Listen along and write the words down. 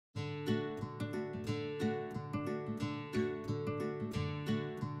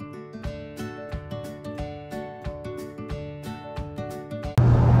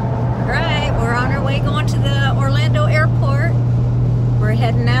way, going to the Orlando airport. We're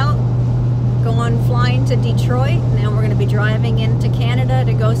heading out, flying to Detroit, and then we're going to be driving into Canada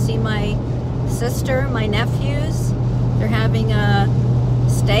to go see my sister, my nephews. They're having a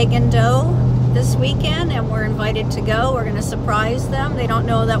Stag and Doe this weekend, and we're invited to go. We're going to surprise them. They don't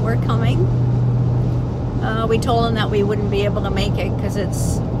know that we're coming. We told them that we wouldn't be able to make it because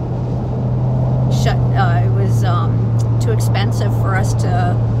it's shut. It was too expensive for us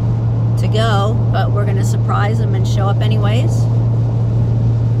to go, but we're going to surprise them and show up anyways.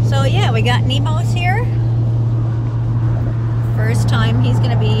 So yeah, we got Nemo's here. First time he's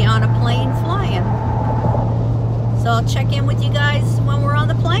going to be on a plane flying. So I'll check in with you guys when we're on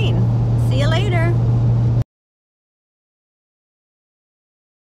the plane. See you later.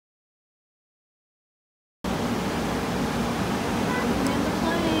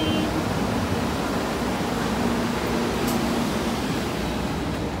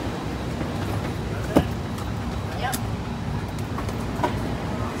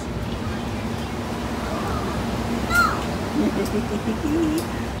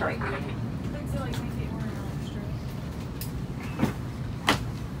 Sorry.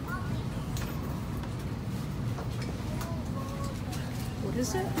 What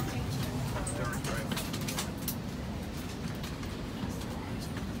is it?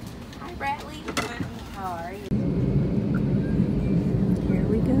 Hi, Bradley. How are you? Here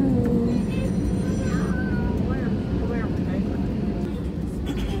we go.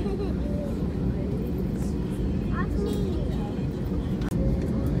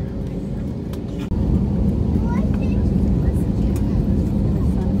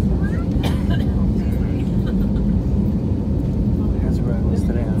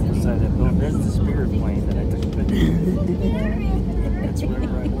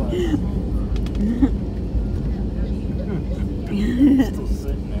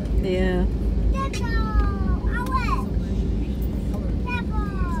 Yeah.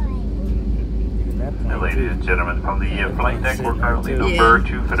 Ladies and gentlemen, from the flight deck, we're currently number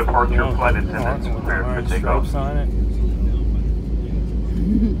 2 for departure. Flight attendants prepared for takeoff.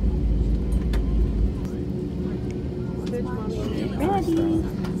 Ready.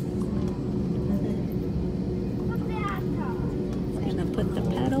 Gonna put the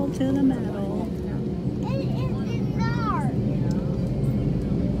pedal to the metal.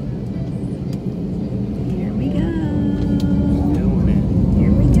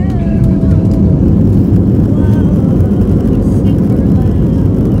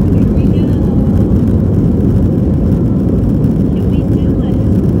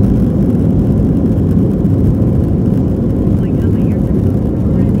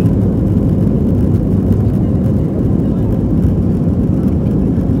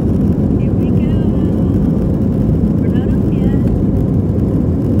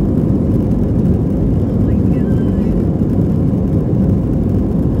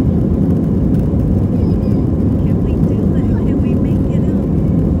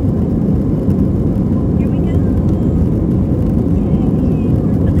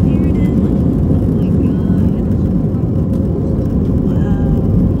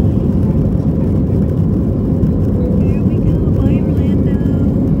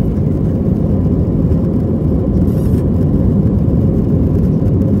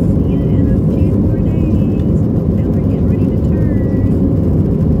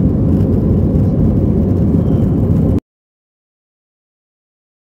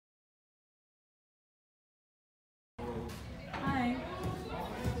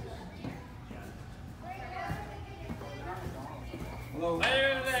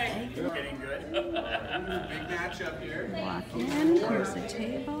 Getting good. Big match up here. Walk in. Here's the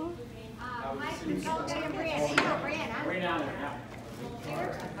table.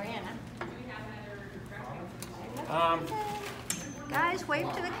 Guys,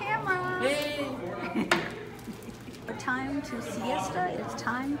 wave to the camera. Hey. Time to siesta. It's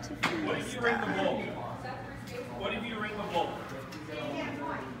time to fiesta. What if you ring the bolt?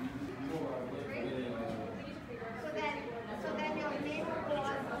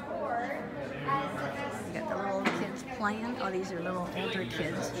 Got the little kids playing. Oh, these are little older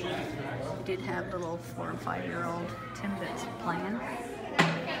kids. We did have little 4- and 5-year-old Timbits playing.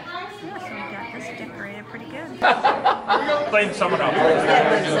 Yeah, so we got this decorated pretty good. Blame someone else.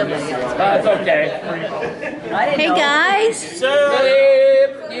 That's okay. Hey guys! So,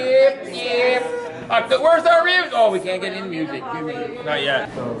 yep. Where's our music? Oh, we can't get in music. Not yet.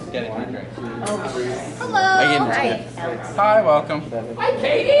 Hello! Hi. Hi, welcome. Hi,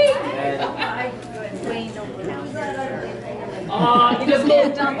 Katie! He just go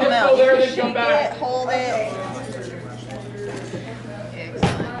Dump them out. there, then Shake come back. it, hold it.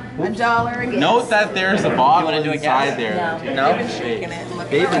 $1 a guess. Note that there's a bottle inside there. No. They've been shaking it.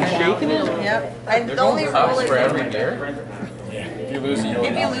 They've been shaking it? Yep. The only rule is for every beer. If you lose it, you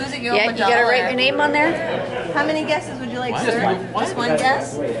if you lose it, you owe Yeah, a you gotta dollar. write your name on there. How many guesses would you like, Why? sir? Just one. Just one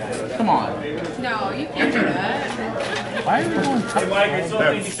guess? Come on. No, you can't do that. Why are we going Hey, Mike, I still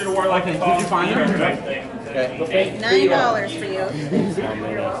think you should have worn like a Did you find them? Okay. $9 for you.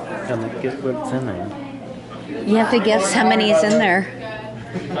 Guess what's in there? You have to guess how many is in there.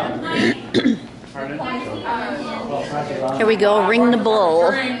 Here we go. Ring the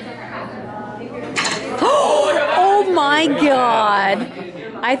bull. Oh my God!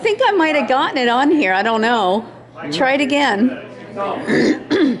 I think I might have gotten it on here. I don't know. Try it again.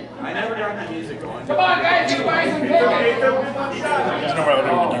 I never got the music going. Come on, guys, you buy some tickets.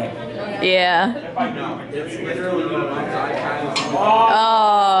 Yeah. No, it's literally the ones I kind of Oh.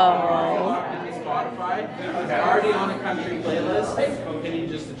 Spotify. It's already on a country playlist. Can you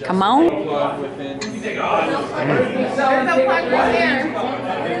just adjust Come on. the plug within? There's no plug right there.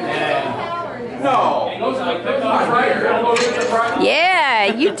 No. Yeah,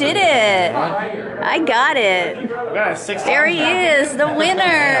 you did it. I got it. There he is, the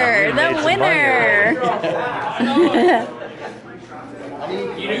winner. The winner.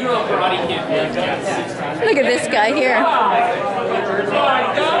 Look at this guy here.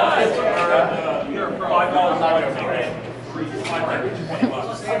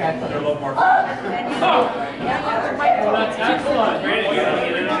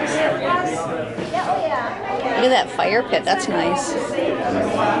 Look at that fire pit. That's nice.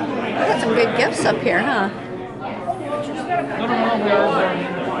 Got some good gifts up here, huh?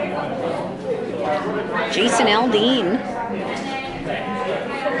 Jason Aldean.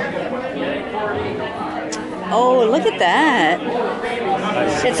 Oh, look at that.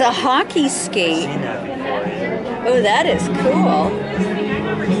 It's a hockey skate. Oh, that is cool.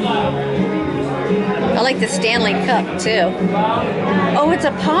 I like the Stanley Cup, too. Oh, it's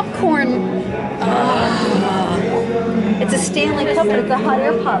a popcorn. It's a Stanley Cup, but it's a hot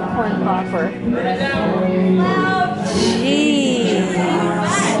air popcorn popper. Jeez.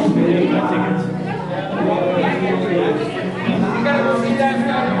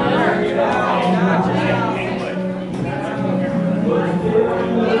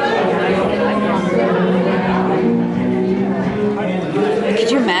 Could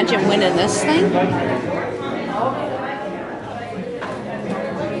you imagine winning this thing?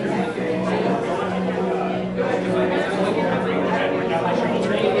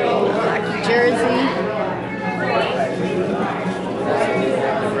 Black jersey.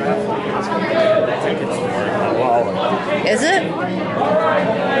 Is it?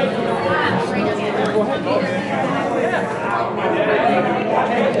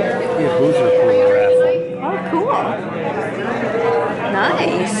 Yeah, boozer pool raffle. Oh, cool.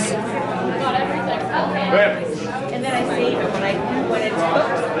 Nice. And then I save it when it's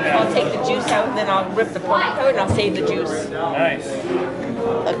cooked. I'll take the juice out and then I'll rip the pork out and I'll save the juice. Nice.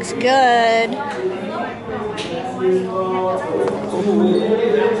 Looks good.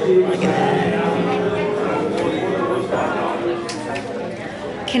 Look at that.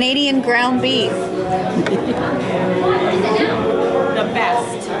 Canadian ground beef. The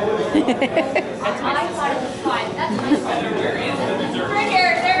best. Right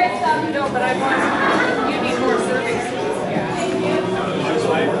here, there is some. No, but I want, you need more servings.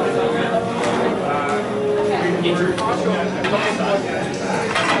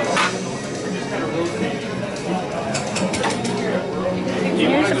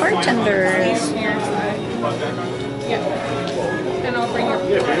 Here's the bartenders. And I'll bring your.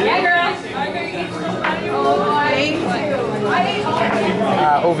 Yeah, girl.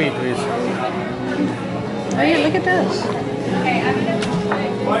 OV, please. Oh yeah, look at this.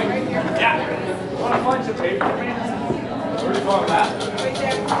 Want to find some paper, man? Where do you want that?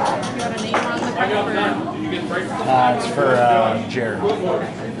 It's for Jared.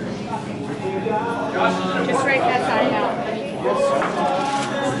 Just write that side out.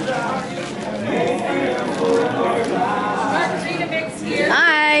 Margarita mix here.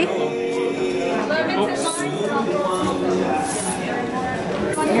 Hi. Lemons and limes.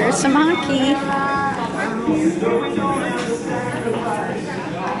 Here's some hockey.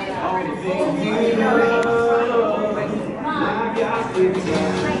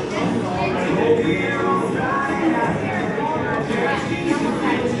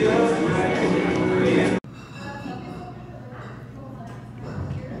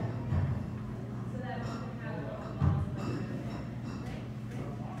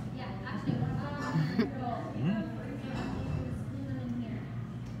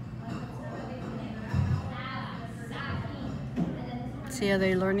 See how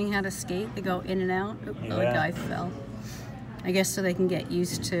they're learning how to skate? They go in and out. Oop, the other guy fell. I guess so they can get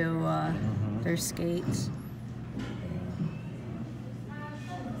used to their skates.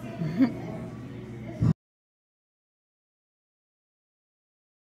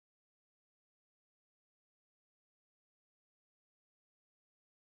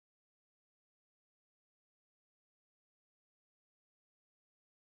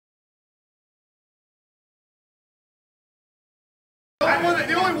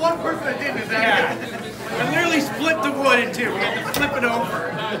 The only one person that didn't is that guy. I literally split the wood in two. We had to flip it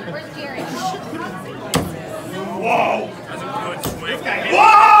over. Where's Jerry? Whoa! That's a good swing.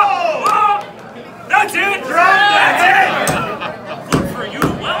 Whoa! That's it! That's it! Good for you.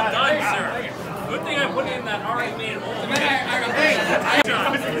 Well done, sir. Good thing I put in that already made hole.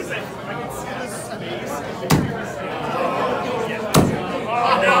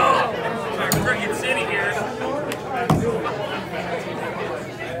 Oh no! Our cricket city here.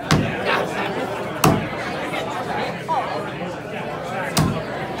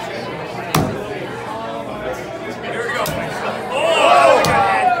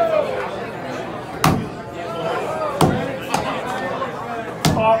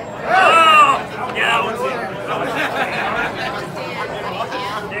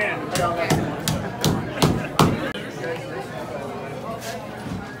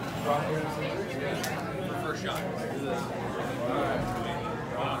 First shot.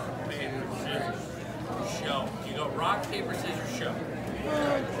 Rock, paper, scissors, show. You go rock, paper, scissors, show.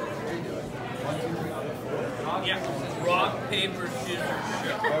 Yeah, rock, paper, scissors,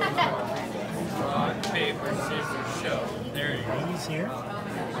 show. Rock, paper, scissors, show. There you go. He's here?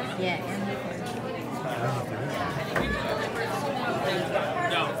 Yeah.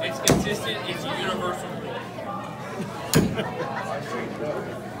 No, it's consistent. It's a universal rule.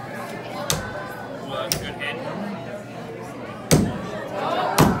 Well, that's a good hit.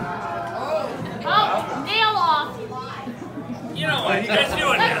 Oh, nail off. You know what? Let's do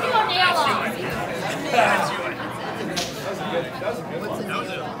it Let's now. do a nail off. Let's do it.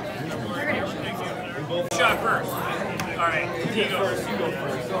 Shot first. All right, you go first. You go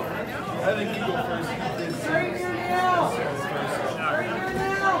first. I think you go first.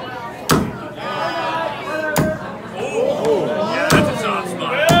 Oh, yeah, that's a soft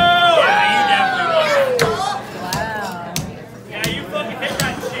spot. Yeah, you definitely won. Wow. Yeah, you fucking hit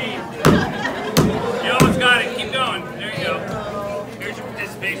that machine. You almost got it. Keep going. There you go. Here's your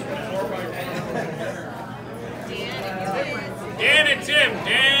participation. Dan and Tim.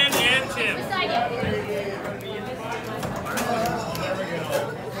 Dan and Tim.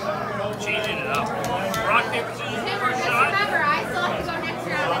 Changing it up. Rock, paper, scissors, first shot. Remember, I still have to go next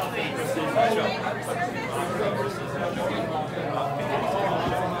round.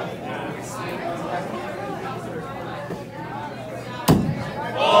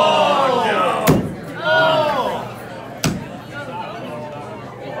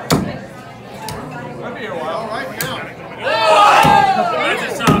 That's a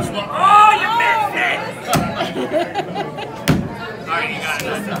soft spot. Oh, you missed it! All right, you got it.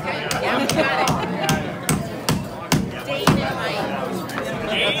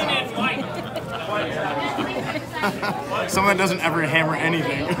 Dane and Mike. Someone that doesn't ever hammer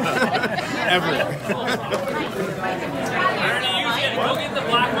anything. Ever. Already use it. Go get the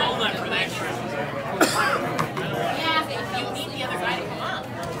black walnut for next year. Yeah, you need the other guy to come up.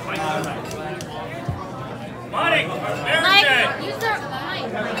 Mike, very Mike, good. use their mic.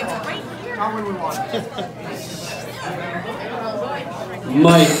 It's right here. How many we want?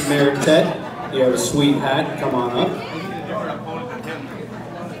 Mike Meritet, you have a sweet hat. Come on up.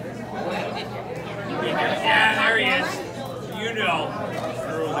 Yeah, there he is. You know.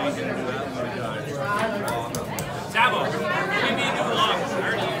 Sabo, give me a new lock. I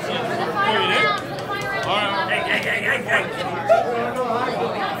already used it. All right. Hey.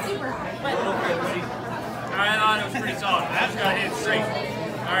 I thought it was pretty solid. I just got hit straight.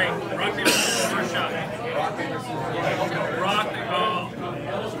 All right, rock, paper, scissors, first shot. Rock,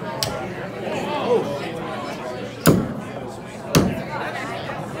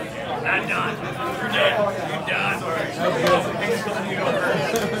 Not done. You're dead. You're done.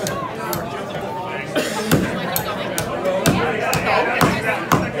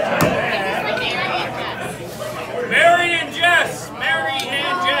 Mary and Jess.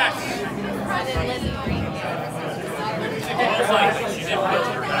 Most likely, she didn't put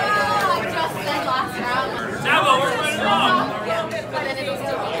her back. Sabo, we're running wrong.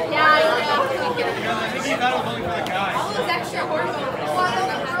 Yeah, I know. All those extra hormones.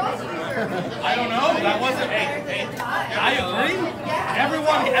 I don't know. That wasn't. Hey. I agree.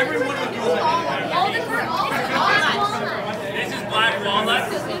 Everyone was doing that. All the walnuts. This is black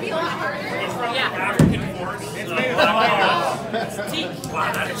walnut. It's from African forest. It's teak.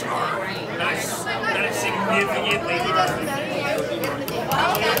 Wow, that is hard. That is significantly hard.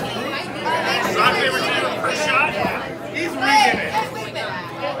 Rock, paper, scissors, first shot. He's reading it.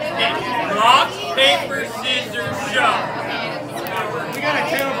 Rock, paper, scissors, show. We got a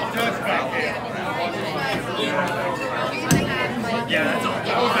terrible judge back here. Yeah, that's all.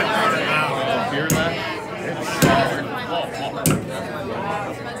 Beer left?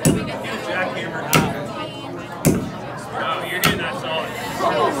 Jackhammer. Oh, you're hitting that solid.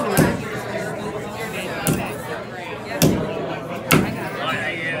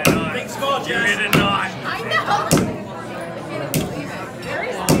 Big small, Jess. You're hitting not. I know.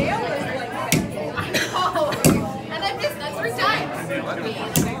 Mary's tail is like, I know. And I've missed that 3 times.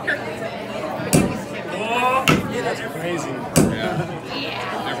 Oh, That's crazy.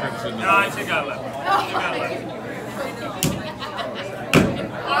 no, I think I left.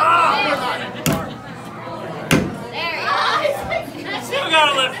 Still got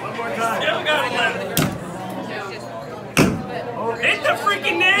a lift. One more time. Still got a lift. Hit the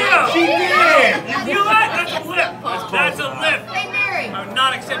freaking nail. She did. You feel that? That's a lift. That's a lift. Hey, Mary. I would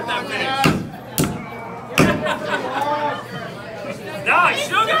not accept that finish. No, I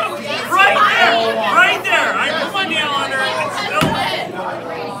still got a lift. Right there. Right there. I put my nail under it and still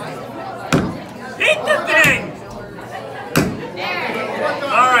hit the thing.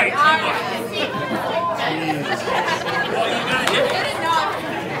 All right, keep on. Oh, you gotta hit it.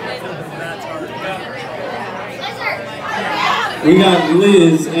 We got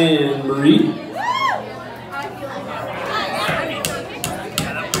Liz and Marie.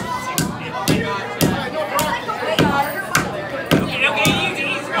 Okay, easy.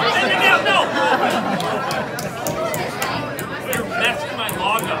 No. You're messing my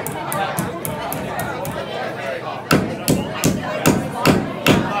log up.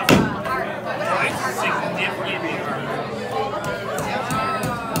 It's significantly hard.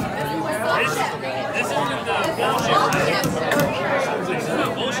 This isn't the bullshit. This is the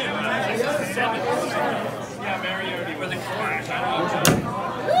bullshit. This is 7. Yeah, Mary already with the corners. I don't know.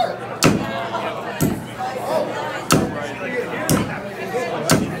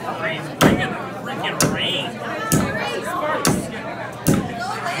 Bringing the freaking rain.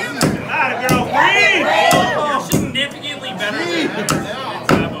 Atta girl, breathe. You're significantly better than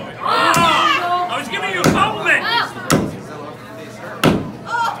Sabo. Oh, I was giving you a compliment.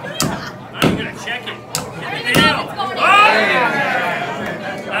 Now you're gonna check it. Hit the nail. Oh!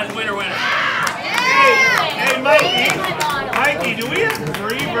 That's winner. Hey, Mikey, do we have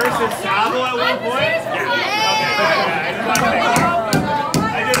 3 versus Sabo at one point? Yeah. Okay.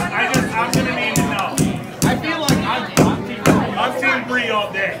 I'm gonna need to know. I feel like I'm team Bree all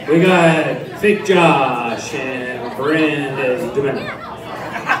day. We got Fake Josh and Brandon Domenico.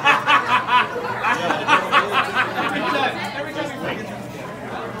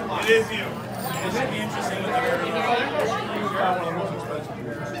 It is you. This should be interesting with the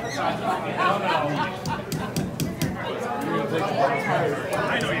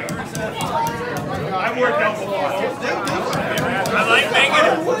I know you are. I've worked out before. I like making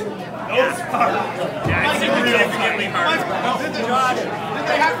it. Those are. Yeah, it's significantly hard. Did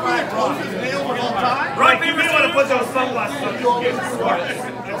they have to wear closest nails of all time? Right, you may want to put those sunglasses on.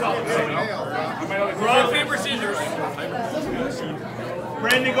 That's all. Rock, paper, scissors.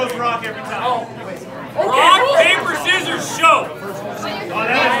 Brandon goes rock every time. Rock, paper, scissors, show. Oh,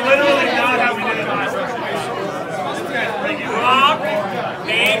 that is literally not how we did it last time. Rock,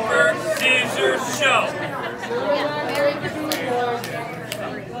 paper, scissors, show.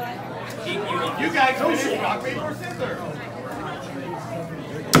 You guys finish rock, paper, scissors.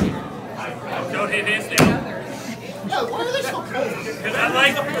 Don't hit his now. Why are they so cold? Because I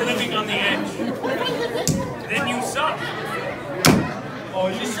like living on the edge. Then you suck. Oh,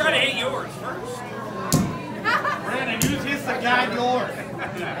 you just try to hit yours first. Brandon, use his to guide yours.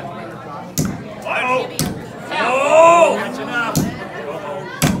 Oh! Oh! That's enough.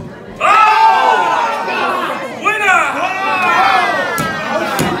 Oh! Winner!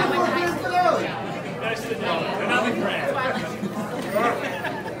 Another grand.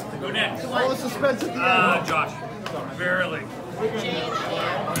 Go next. All the suspense at the end. Josh. Verily.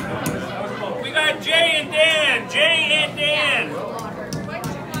 We got Jay and Dan. Jay and Dan.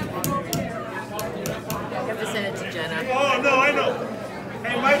 Oh, no, I know.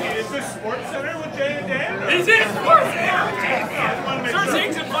 Hey, Mikey, is this Sports Center with Jay and Dan? Is it Sports Center? Start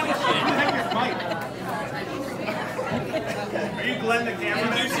saying some funny shit. Are you Glenn the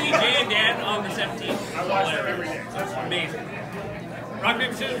cameraman? Did you see Jay and Dan on the 17th? I watch them every day. That's amazing. Rock,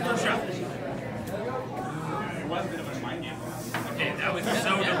 paper, scissors, first shot. Okay, that was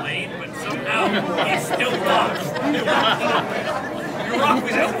so delayed, but somehow he still lost. Your rock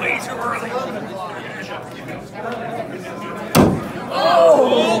was out way too early.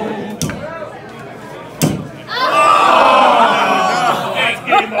 Oh! Okay,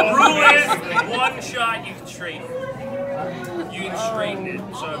 rule is one shot you can straighten. You can straighten it.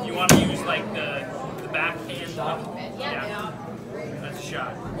 So if you want to use like the backhand, yeah, that's a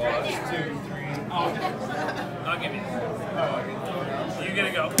shot. 1, 2, 3. I'll give you. You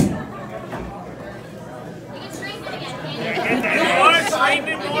gotta go. You can straighten it again. You want to straighten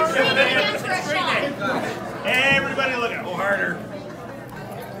it more? Straighten it. Everybody look at. Go harder.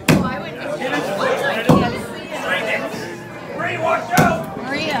 Oh, I would. Straighten it. Ray, watch out!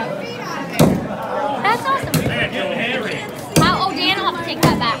 Maria. That's awesome. Oh, Dan will have to take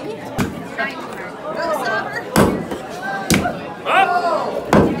that back.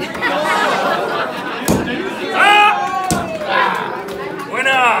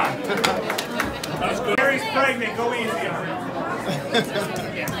 Winner! Mary's pregnant, go easy on her.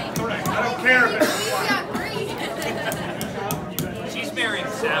 Correct. I don't care if it's She's marrying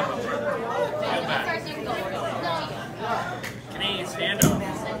Sam. Feel bad. Canadian standoff.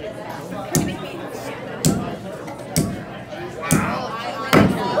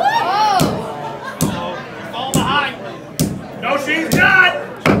 fall behind. No, she's not!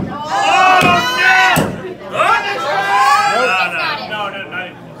 Oh, no! No,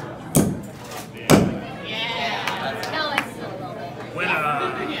 not Winner.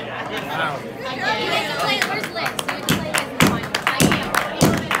 Where's Liz?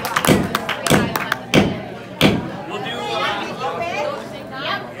 We'll do.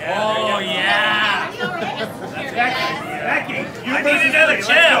 Oh yeah. Becky, you I need another Let's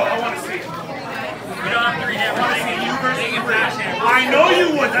chill. go. I want to see it. We don't have to rehammer. They can fast hammer. I know you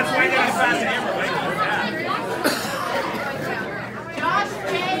would. That's why I got a fast hammer. Josh,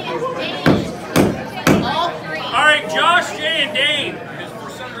 Jay, and Dane. All three. All right, Josh, Jay, and Dane. Because for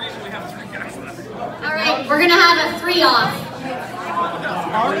some reason we have 3 guys left. All right, we're gonna have a 3-off.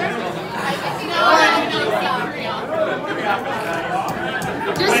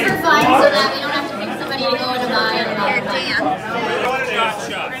 Just for fun, so that we don't have to pick somebody to go in a buy and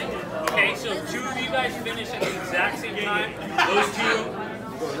Shot. Okay, so 2 of you guys finish at the exact same time. Those 2.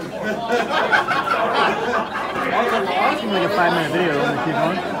 I can make a 5-minute video and keep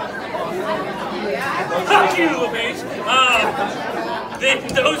going. Fuck you, LeMace. Then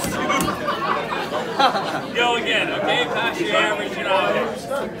those 2 go again, okay? Pass your average and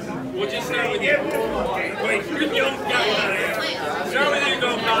we'll just start with you. Wait, you're the young guy out of here. Start with you, go,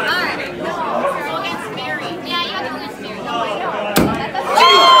 Connor. Alright. Go against Mary. Yeah, you have to go against Mary.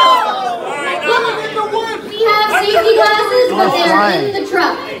 We have safety glasses, but they're in the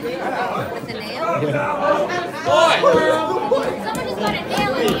truck. With the nail? Someone just got a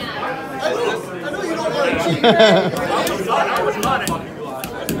nail in the eye. I know you don't want to cheat. I was on it. No,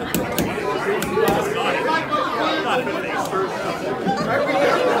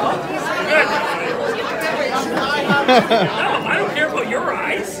 I don't care about your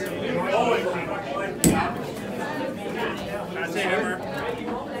eyes. That's it, Emmer.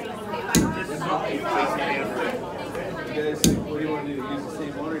 You guys, what do you want to do? Use the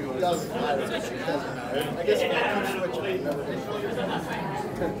same one or you want to? Doesn't matter. I guess if I keep switching, another day.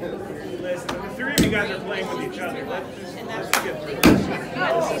 Listen, the 3 of you guys are playing with each other. Let's get through this.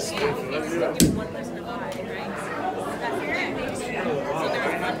 This is stupid. Let's do it.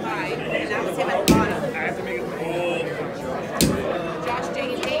 I have to make it Josh, Jay,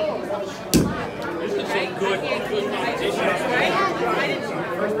 and Dane. This is a good competition.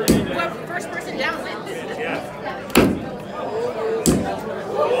 First person down wins. Yeah.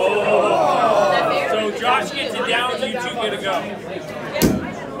 So Josh gets it down, you 2 get to go.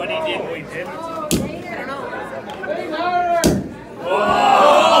 But he didn't. We didn't. I don't know. Oh!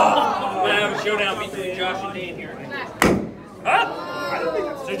 We're gonna have a showdown between Josh and Dane here. Huh?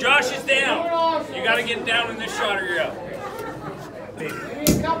 So Josh is down. You gotta get down in this shot or you're out.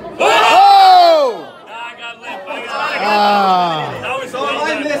 Oh! I got left. That was So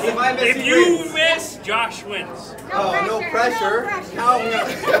if I miss, if you miss, Josh wins. Oh, no pressure. How am I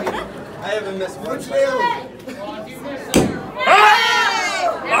gonna? I haven't missed one.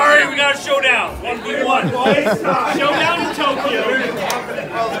 Alright, we got a showdown. 1v1. Showdown in Tokyo.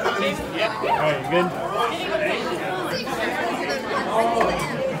 Alright, good?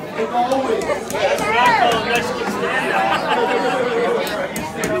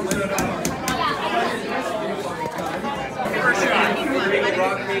 First shot.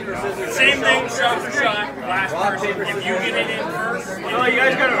 Same thing, shot for shot. Last person, if you get it in first. Oh, you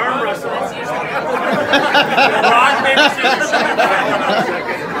guys got to arm wrestle. Rock, paper, scissors, shoot.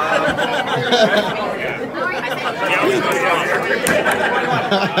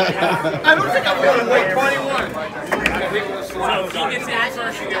 I don't think I'm going to wait 21. So if he gets in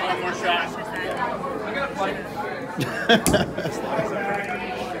first, you get one more shot.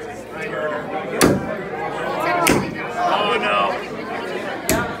 Oh no.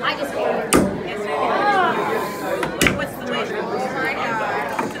 I just What's the weight?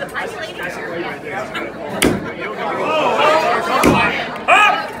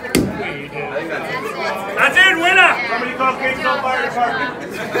 That's it, winner! Somebody call Kingsville Fire Department.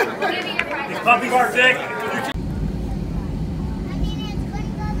 These puppies are sick.